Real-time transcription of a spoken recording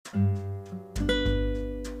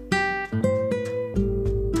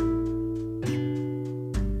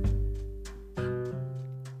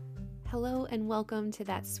welcome to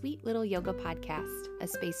That Sweet Little Yoga Podcast, a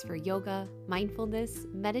space for yoga, mindfulness,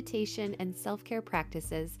 meditation, and self-care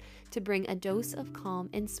practices to bring a dose of calm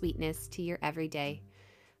and sweetness to your everyday.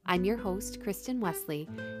 I'm your host, Kristen Wesley,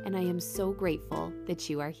 and I am so grateful that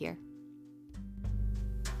you are here.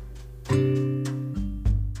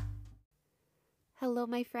 Hello,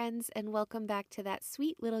 my friends, and welcome back to That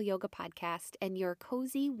Sweet Little Yoga Podcast and your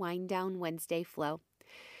cozy Wind Down Wednesday flow.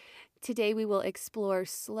 Today, we will explore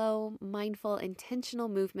slow, mindful, intentional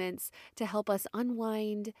movements to help us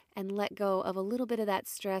unwind and let go of a little bit of that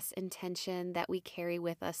stress and tension that we carry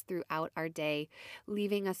with us throughout our day,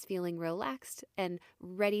 leaving us feeling relaxed and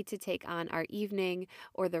ready to take on our evening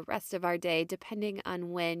or the rest of our day, depending on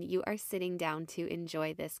when you are sitting down to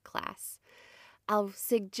enjoy this class. I'll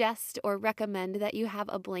suggest or recommend that you have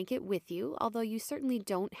a blanket with you, although you certainly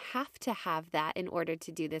don't have to have that in order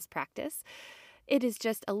to do this practice. It is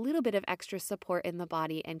just a little bit of extra support in the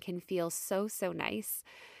body and can feel so nice.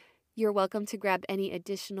 You're welcome to grab any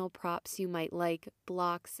additional props you might like,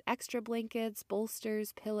 blocks, extra blankets,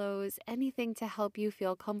 bolsters, pillows, anything to help you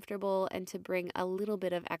feel comfortable and to bring a little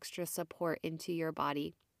bit of extra support into your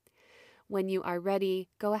body. When you are ready,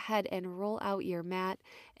 go ahead and roll out your mat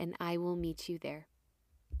and I will meet you there.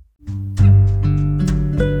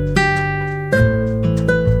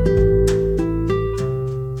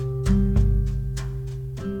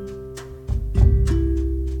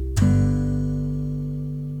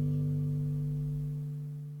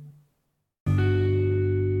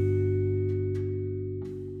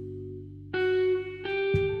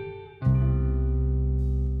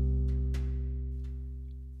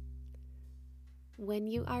 When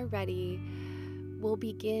you are ready, we'll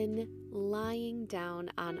begin lying down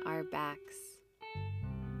on our backs.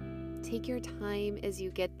 Take your time as you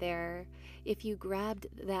get there. If you grabbed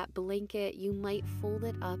that blanket, you might fold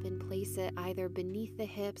it up and place it either beneath the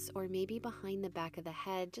hips or maybe behind the back of the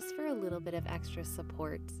head, just for a little bit of extra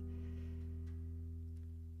support.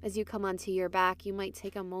 As you come onto your back, you might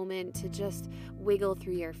take a moment to just wiggle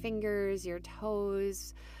through your fingers, your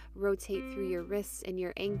toes, rotate through your wrists and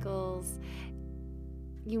your ankles.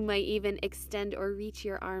 You might even extend or reach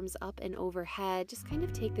your arms up and overhead. Just kind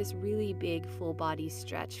of take this really big full body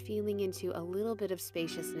stretch, feeling into a little bit of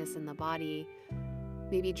spaciousness in the body,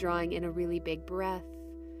 maybe drawing in a really big breath,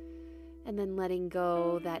 and then letting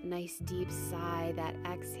go that nice deep sigh, that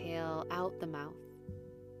exhale out the mouth.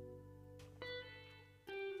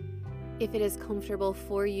 If it is comfortable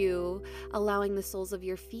for you, allowing the soles of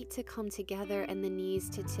your feet to come together and the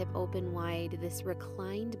knees to tip open wide, this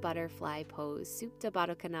reclined butterfly pose, Supta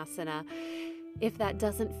Baddha Konasana. If that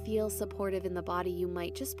doesn't feel supportive in the body, you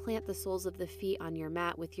might just plant the soles of the feet on your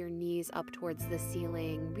mat with your knees up towards the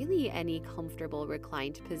ceiling. Really any comfortable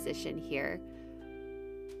reclined position here.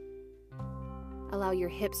 Allow your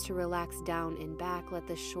hips to relax down and back. Let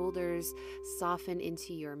the shoulders soften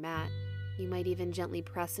into your mat. You might even gently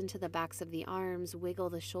press into the backs of the arms, wiggle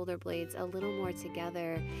the shoulder blades a little more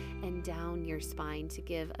together and down your spine to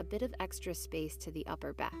give a bit of extra space to the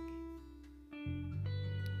upper back.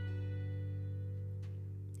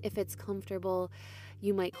 If it's comfortable,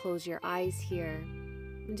 you might close your eyes here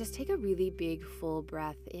and just take a really big full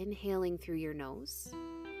breath, inhaling through your nose.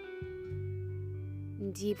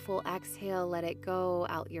 Deep full exhale, let it go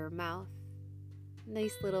out your mouth.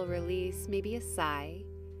 Nice little release, maybe a sigh.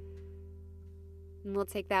 And we'll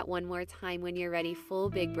take that one more time when you're ready.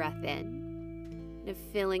 Full big breath in. And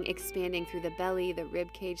filling, expanding through the belly, the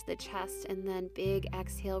rib cage, the chest, and then big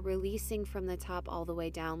exhale, releasing from the top all the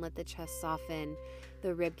way down. Let the chest soften,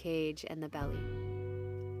 the rib cage, and the belly.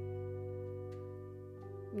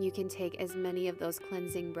 You can take as many of those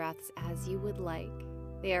cleansing breaths as you would like.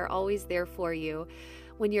 They are always there for you.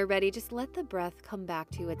 When you're ready, just let the breath come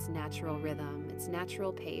back to its natural rhythm, its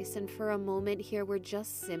natural pace. And for a moment here, we're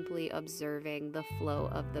just simply observing the flow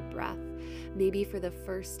of the breath. Maybe for the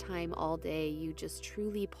first time all day, you just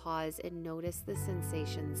truly pause and notice the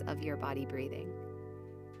sensations of your body breathing.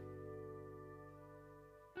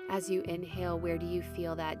 As you inhale, where do you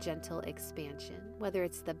feel that gentle expansion? Whether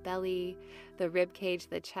it's the belly, the rib cage,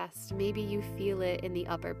 the chest, maybe you feel it in the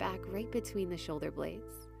upper back, right between the shoulder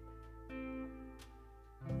blades.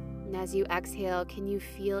 And as you exhale, can you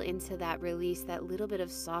feel into that release, that little bit of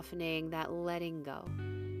softening, that letting go?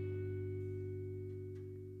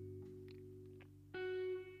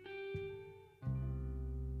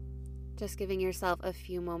 Just giving yourself a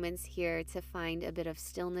few moments here to find a bit of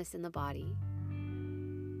stillness in the body,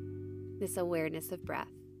 this awareness of breath.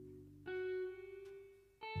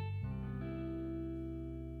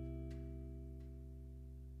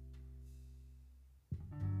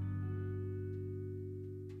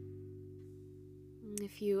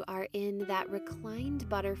 If you are in that reclined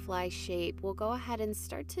butterfly shape, we'll go ahead and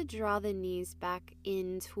start to draw the knees back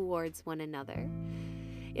in towards one another.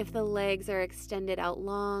 If the legs are extended out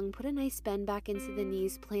long, put a nice bend back into the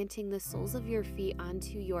knees, planting the soles of your feet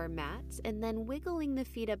onto your mat, and then wiggling the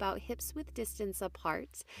feet about hips width distance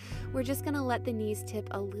apart. We're just going to let the knees tip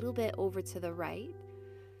a little bit over to the right.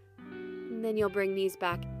 And then you'll bring knees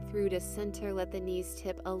back through to center, let the knees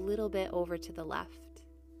tip a little bit over to the left.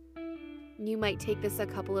 You might take this a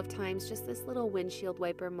couple of times, just this little windshield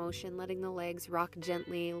wiper motion, letting the legs rock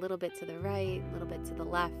gently, a little bit to the right, a little bit to the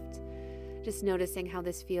left. Just noticing how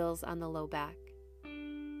this feels on the low back. And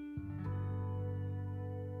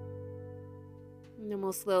then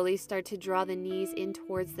we'll slowly start to draw the knees in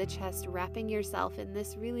towards the chest, wrapping yourself in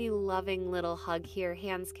this really loving little hug here.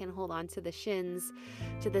 Hands can hold on to the shins,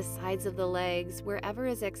 to the sides of the legs, wherever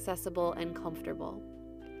is accessible and comfortable.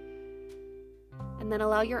 And then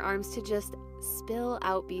allow your arms to just spill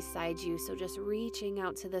out beside you. So just reaching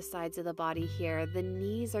out to the sides of the body here. The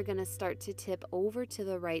knees are going to start to tip over to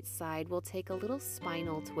the right side. We'll take a little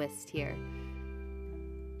spinal twist here.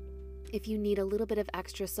 If you need a little bit of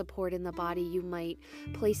extra support in the body, you might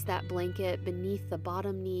place that blanket beneath the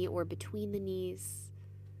bottom knee or between the knees.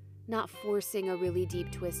 Not forcing a really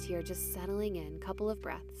deep twist here, just settling in. Couple of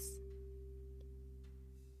breaths.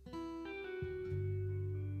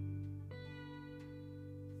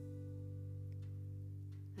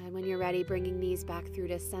 And when you're ready, bringing knees back through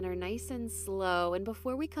to center nice and slow. And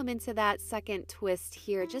before we come into that second twist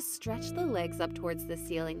here, just stretch the legs up towards the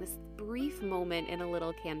ceiling. This brief moment in a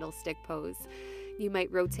little candlestick pose. You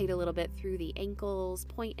might rotate a little bit through the ankles,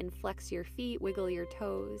 point and flex your feet, wiggle your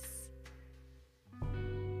toes.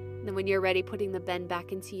 Then when you're ready, putting the bend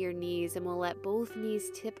back into your knees, and we'll let both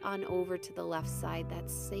knees tip on over to the left side, that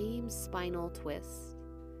same spinal twist.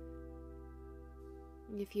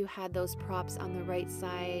 If you had those props on the right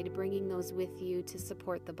side, bringing those with you to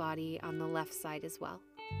support the body on the left side as well.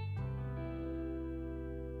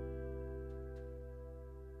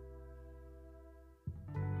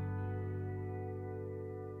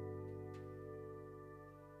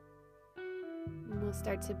 And we'll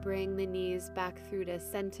start to bring the knees back through to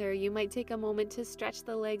center. You might take a moment to stretch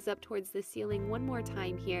the legs up towards the ceiling one more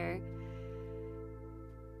time here.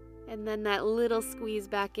 And then that little squeeze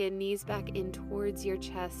back in, knees back in towards your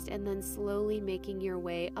chest, and then slowly making your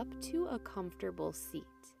way up to a comfortable seat.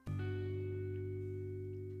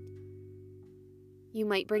 You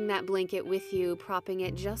might bring that blanket with you, propping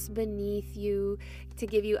it just beneath you to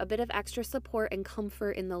give you a bit of extra support and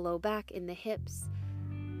comfort in the low back, in the hips.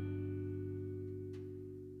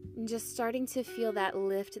 And just starting to feel that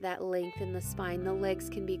lift, that length in the spine. The legs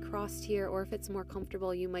can be crossed here, or if it's more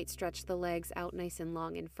comfortable, you might stretch the legs out nice and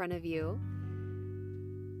long in front of you.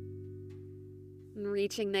 And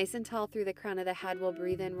reaching nice and tall through the crown of the head, we'll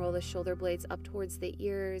breathe in, roll the shoulder blades up towards the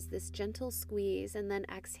ears, this gentle squeeze, and then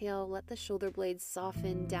exhale, let the shoulder blades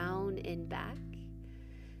soften down and back.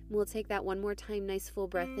 We'll take that one more time, nice full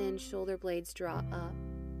breath in, shoulder blades draw up.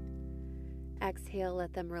 Exhale,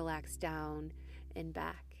 let them relax down and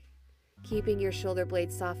back. Keeping your shoulder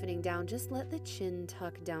blades softening down, just let the chin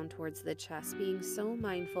tuck down towards the chest, being so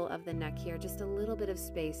mindful of the neck here, just a little bit of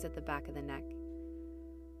space at the back of the neck.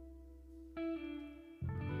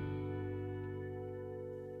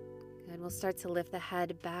 Good, we'll start to lift the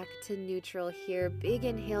head back to neutral here. Big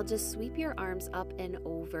inhale, just sweep your arms up and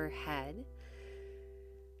overhead.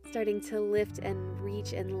 Starting to lift and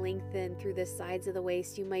reach and lengthen through the sides of the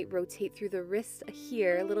waist. You might rotate through the wrist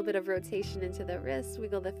here, a little bit of rotation into the wrist,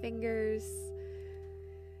 wiggle the fingers.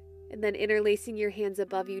 And then interlacing your hands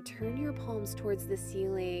above you, turn your palms towards the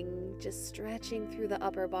ceiling, just stretching through the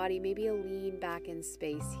upper body, maybe a lean back in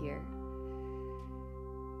space here.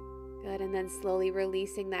 Good, and then slowly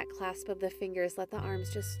releasing that clasp of the fingers. Let the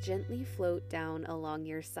arms just gently float down along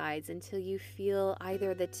your sides until you feel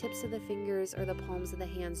either the tips of the fingers or the palms of the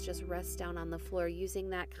hands just rest down on the floor, using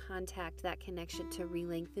that contact, that connection to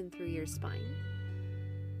re-lengthen through your spine.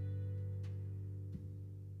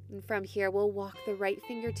 And from here, we'll walk the right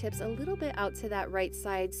fingertips a little bit out to that right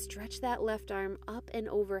side, stretch that left arm up and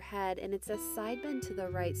overhead, and it's a side bend to the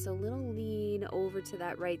right, so a little lean over to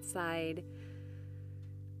that right side.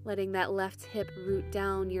 Letting that left hip root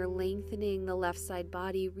down, you're lengthening the left side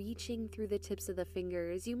body, reaching through the tips of the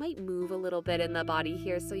fingers. You might move a little bit in the body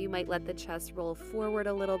here, so you might let the chest roll forward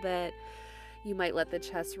a little bit. You might let the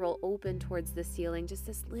chest roll open towards the ceiling, just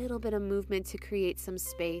this little bit of movement to create some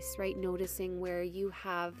space, right? Noticing where you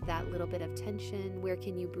have that little bit of tension, where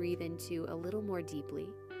can you breathe into a little more deeply.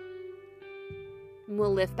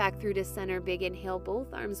 We'll lift back through to center. Big inhale.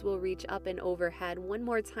 Both arms will reach up and overhead. One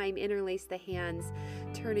more time. Interlace the hands,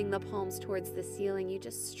 turning the palms towards the ceiling. You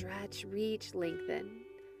just stretch, reach, lengthen.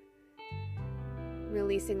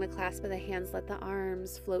 Releasing the clasp of the hands, let the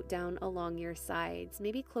arms float down along your sides.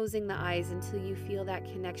 Maybe closing the eyes until you feel that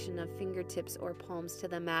connection of fingertips or palms to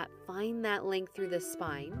the mat. Find that length through the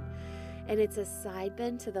spine. And it's a side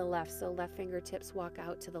bend to the left, so left fingertips walk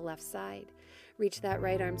out to the left side. Reach that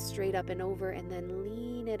right arm straight up and over, and then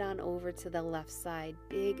lean it on over to the left side.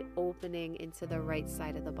 Big opening into the right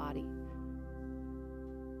side of the body.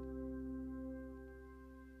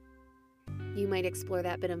 You might explore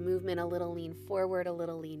that bit of movement, a little lean forward, a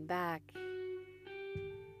little lean back.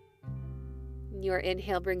 Your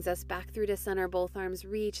inhale brings us back through to center. Both arms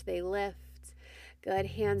reach, they lift. Good,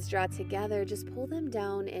 hands draw together. Just pull them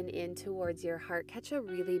down and in towards your heart. Catch a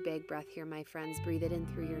really big breath here, my friends. Breathe it in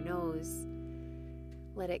through your nose.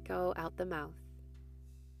 Let it go out the mouth.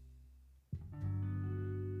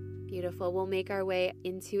 Beautiful. We'll make our way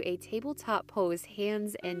into a tabletop pose,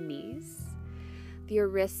 hands and knees. Your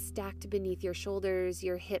wrists stacked beneath your shoulders,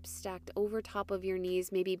 your hips stacked over top of your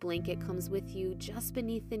knees. Maybe blanket comes with you just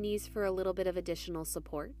beneath the knees for a little bit of additional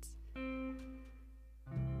support.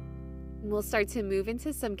 We'll start to move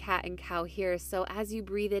into some cat and cow here. So as you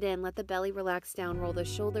breathe it in, let the belly relax down, roll the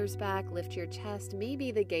shoulders back, lift your chest.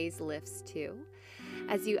 Maybe the gaze lifts too.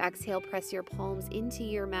 As you exhale, press your palms into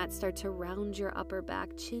your mat. Start to round your upper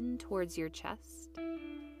back, chin towards your chest.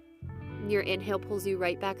 Your inhale pulls you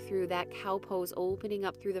right back through that cow pose, opening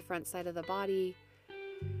up through the front side of the body.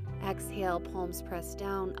 Exhale, palms press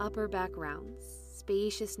down, upper back rounds.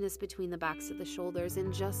 Spaciousness between the backs of the shoulders.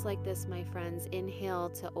 And just like this, my friends, inhale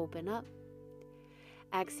to open up.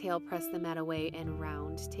 Exhale, press the mat away and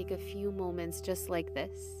round. Take a few moments just like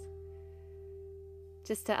this,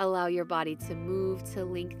 just to allow your body to move, to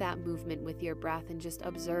link that movement with your breath, and just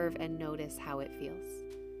observe and notice how it feels.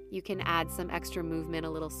 You can add some extra movement, a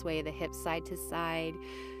little sway of the hips side to side.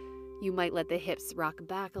 You might let the hips rock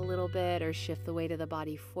back a little bit or shift the weight of the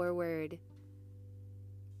body forward.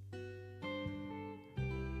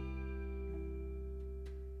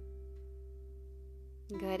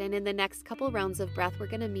 Good, and in the next couple rounds of breath, we're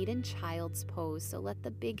going to meet in child's pose. So let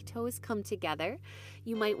the big toes come together.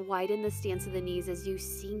 You might widen the stance of the knees as you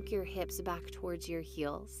sink your hips back towards your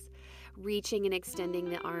heels, reaching and extending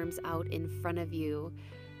the arms out in front of you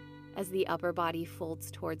as the upper body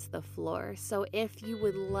folds towards the floor. So if you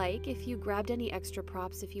would like, if you grabbed any extra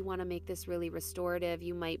props, if you want to make this really restorative,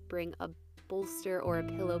 you might bring a bolster or a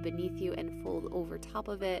pillow beneath you and fold over top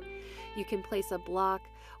of it. You can place a block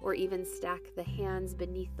or even stack the hands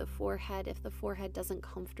beneath the forehead if the forehead doesn't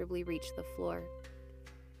comfortably reach the floor.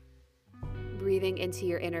 Breathing into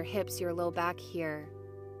your inner hips, your low back here.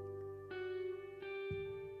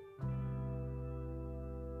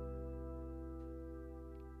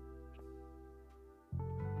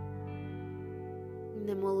 And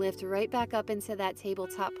then we'll lift right back up into that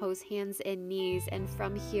tabletop pose, hands and knees. And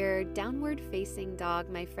from here, downward facing dog,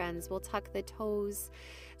 my friends. We'll tuck the toes,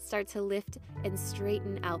 start to lift and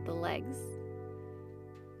straighten out the legs.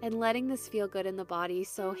 And letting this feel good in the body.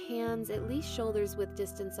 So hands at least shoulders width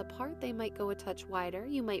distance apart. They might go a touch wider.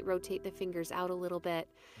 You might rotate the fingers out a little bit.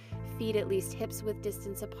 Feet at least hips width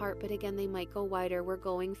distance apart, but again, they might go wider. We're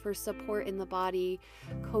going for support in the body,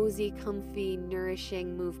 cozy, comfy,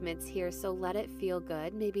 nourishing movements here. So let it feel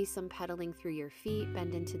good. Maybe some pedaling through your feet,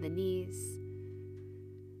 bend into the knees.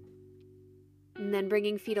 And then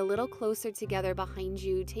bringing feet a little closer together behind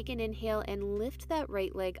you. Take an inhale and lift that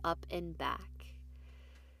right leg up and back.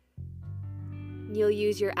 You'll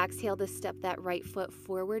use your exhale to step that right foot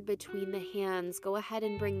forward between the hands. Go ahead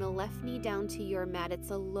and bring the left knee down to your mat.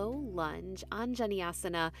 It's a low lunge,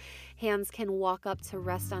 Anjaneyasana. Hands can walk up to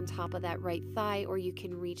rest on top of that right thigh, or you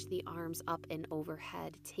can reach the arms up and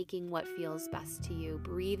overhead, taking what feels best to you.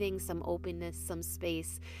 Breathing some openness, some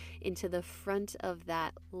space into the front of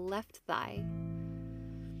that left thigh.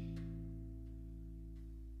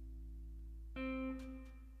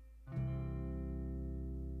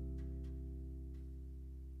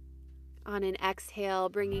 On an exhale,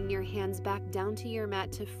 bringing your hands back down to your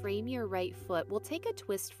mat to frame your right foot. We'll take a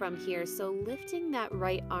twist from here. So lifting that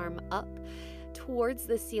right arm up towards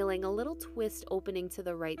the ceiling, a little twist opening to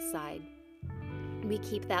the right side. We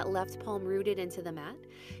keep that left palm rooted into the mat.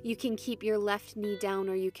 You can keep your left knee down,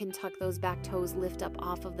 or you can tuck those back toes, lift up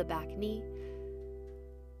off of the back knee.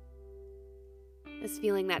 Just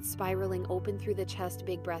feeling that spiraling open through the chest,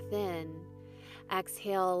 big breath in.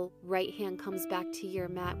 Exhale, right hand comes back to your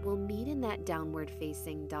mat. We'll meet in that downward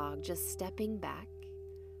facing dog, just stepping back.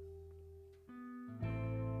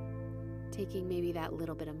 Taking maybe that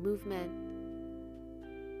little bit of movement.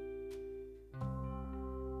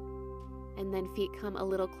 And then feet come a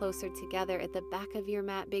little closer together at the back of your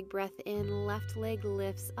mat. Big breath in, left leg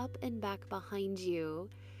lifts up and back behind you.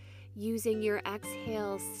 Using your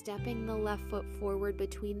exhale, stepping the left foot forward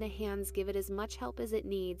between the hands. Give it as much help as it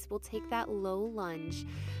needs. We'll take that low lunge.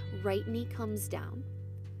 Right knee comes down.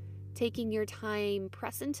 Taking your time,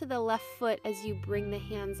 press into the left foot as you bring the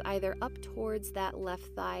hands either up towards that left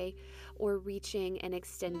thigh or reaching and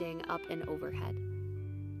extending up and overhead.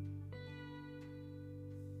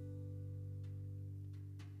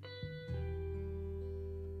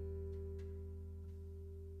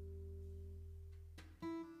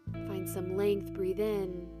 Find some length, breathe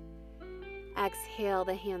in. Exhale,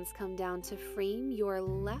 the hands come down to frame your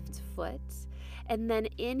left foot. And then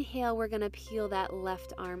inhale, we're going to peel that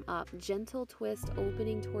left arm up. Gentle twist,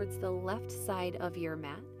 opening towards the left side of your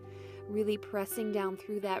mat. Really pressing down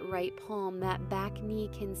through that right palm. That back knee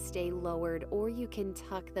can stay lowered, or you can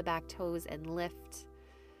tuck the back toes and lift.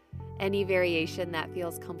 Any variation that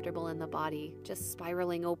feels comfortable in the body. Just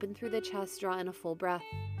spiraling open through the chest, draw in a full breath.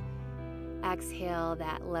 Exhale,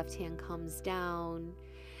 that left hand comes down.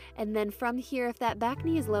 And then from here, if that back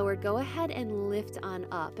knee is lowered, go ahead and lift on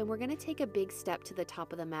up. And we're going to take a big step to the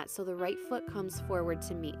top of the mat so the right foot comes forward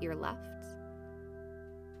to meet your left.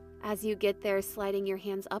 As you get there, sliding your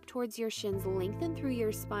hands up towards your shins, lengthen through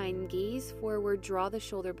your spine, gaze forward, draw the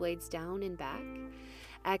shoulder blades down and back.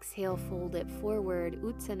 Exhale, fold it forward,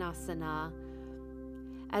 Uttanasana.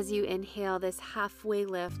 As you inhale this halfway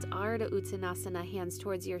lift, Ardha Uttanasana, hands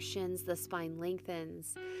towards your shins, the spine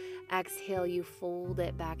lengthens. Exhale, you fold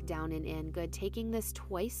it back down and in. Good. Taking this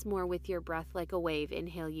twice more with your breath like a wave.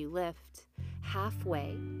 Inhale, you lift.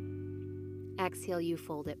 Halfway. Exhale, you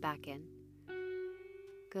fold it back in.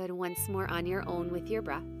 Good. Once more on your own with your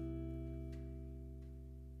breath.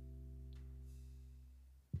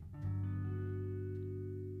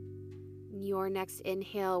 Your next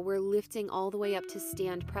inhale, we're lifting all the way up to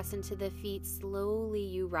stand. Press into the feet. Slowly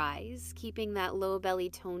you rise, keeping that low belly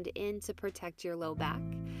toned in to protect your low back.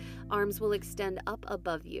 Arms will extend up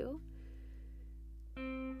above you.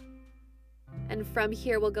 And from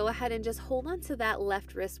here, we'll go ahead and just hold on to that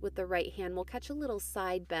left wrist with the right hand. We'll catch a little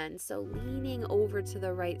side bend, so leaning over to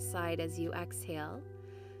the right side as you exhale.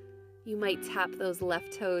 You might tap those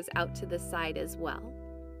left toes out to the side as well.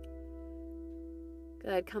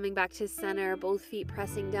 Good. Coming back to center, both feet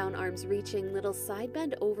pressing down, arms reaching, little side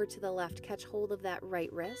bend over to the left. Catch hold of that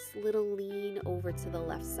right wrist, little lean over to the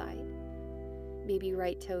left side. Maybe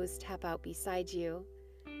right toes tap out beside you.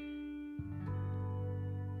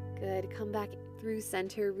 Good. Come back through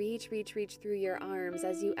center, reach through your arms.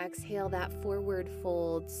 As you exhale, that forward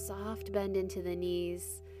fold, soft bend into the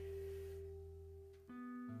knees.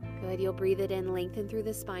 Good. You'll breathe it in, lengthen through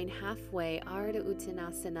the spine halfway, Ardha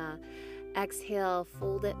Uttanasana. Exhale,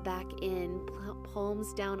 fold it back in,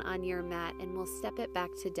 palms down on your mat, and we'll step it back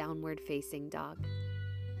to downward facing dog.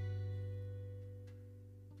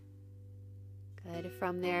 Good.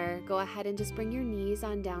 From there, go ahead and just bring your knees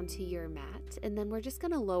on down to your mat, and then we're just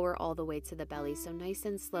going to lower all the way to the belly. So nice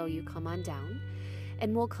and slow, you come on down.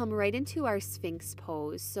 And we'll come right into our Sphinx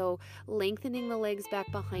pose. So lengthening the legs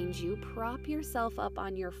back behind you, prop yourself up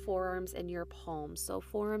on your forearms and your palms. So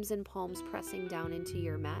forearms and palms pressing down into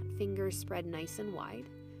your mat, fingers spread nice and wide.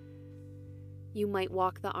 You might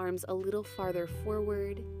walk the arms a little farther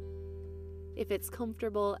forward. If it's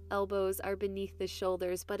comfortable, elbows are beneath the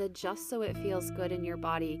shoulders, but adjust so it feels good in your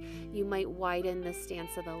body. You might widen the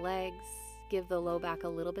stance of the legs, give the low back a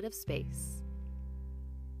little bit of space.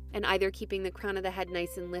 And either keeping the crown of the head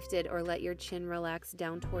nice and lifted or let your chin relax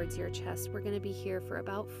down towards your chest. We're going to be here for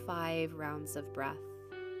about 5 rounds of breath.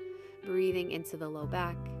 Breathing into the low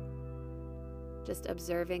back. Just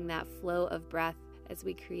observing that flow of breath as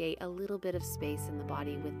we create a little bit of space in the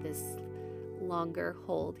body with this longer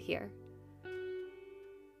hold here.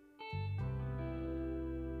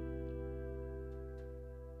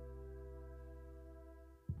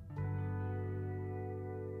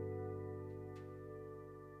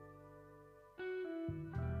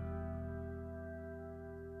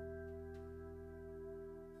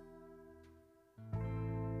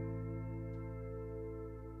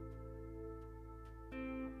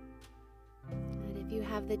 If you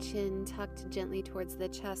have the chin tucked gently towards the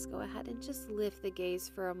chest, go ahead and just lift the gaze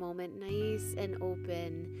for a moment, nice and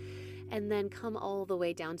open, and then come all the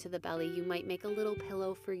way down to the belly. You might make a little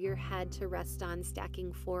pillow for your head to rest on,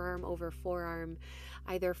 stacking forearm over forearm,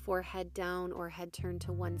 either forehead down or head turned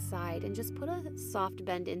to one side, and just put a soft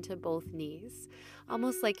bend into both knees,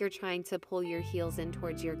 almost like you're trying to pull your heels in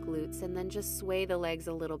towards your glutes, and then just sway the legs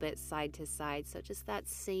a little bit side to side. So just that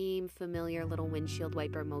same familiar little windshield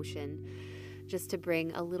wiper motion, just to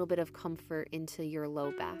bring a little bit of comfort into your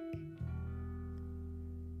low back.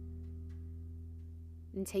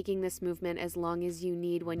 And taking this movement as long as you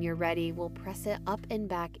need. When you're ready, we'll press it up and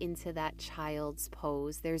back into that child's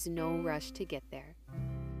pose. There's no rush to get there.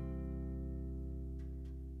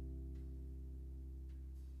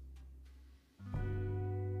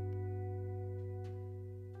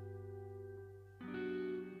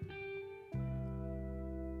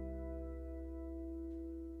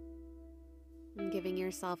 And giving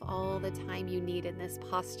yourself all the time you need in this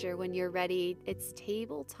posture. When you're ready, it's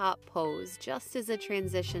tabletop pose, just as a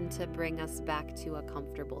transition to bring us back to a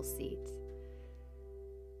comfortable seat.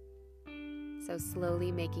 So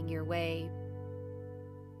slowly making your way.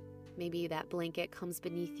 Maybe that blanket comes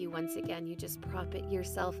beneath you once again. You just prop it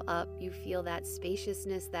yourself up. You feel that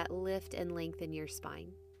spaciousness, that lift and length in your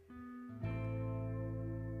spine.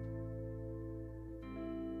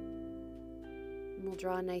 We'll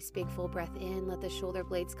draw a nice big full breath in. Let the shoulder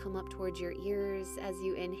blades come up towards your ears as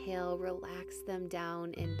you inhale. Relax them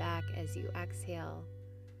down and back as you exhale.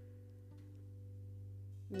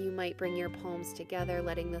 You might bring your palms together,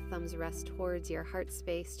 letting the thumbs rest towards your heart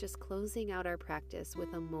space, just closing out our practice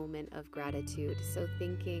with a moment of gratitude. So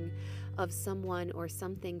thinking of someone or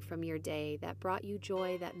something from your day that brought you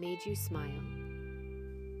joy, that made you smile.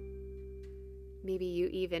 Maybe you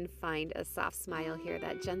even find a soft smile here,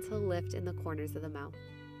 that gentle lift in the corners of the mouth.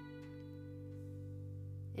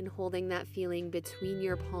 And holding that feeling between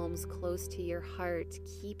your palms close to your heart,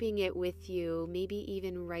 keeping it with you, maybe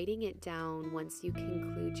even writing it down once you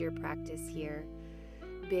conclude your practice here.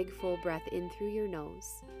 Big full breath in through your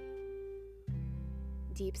nose.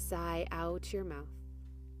 Deep sigh out your mouth.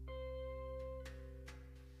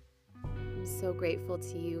 I'm so grateful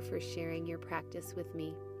to you for sharing your practice with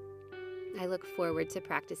me. I look forward to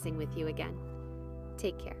practicing with you again.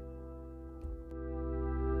 Take care.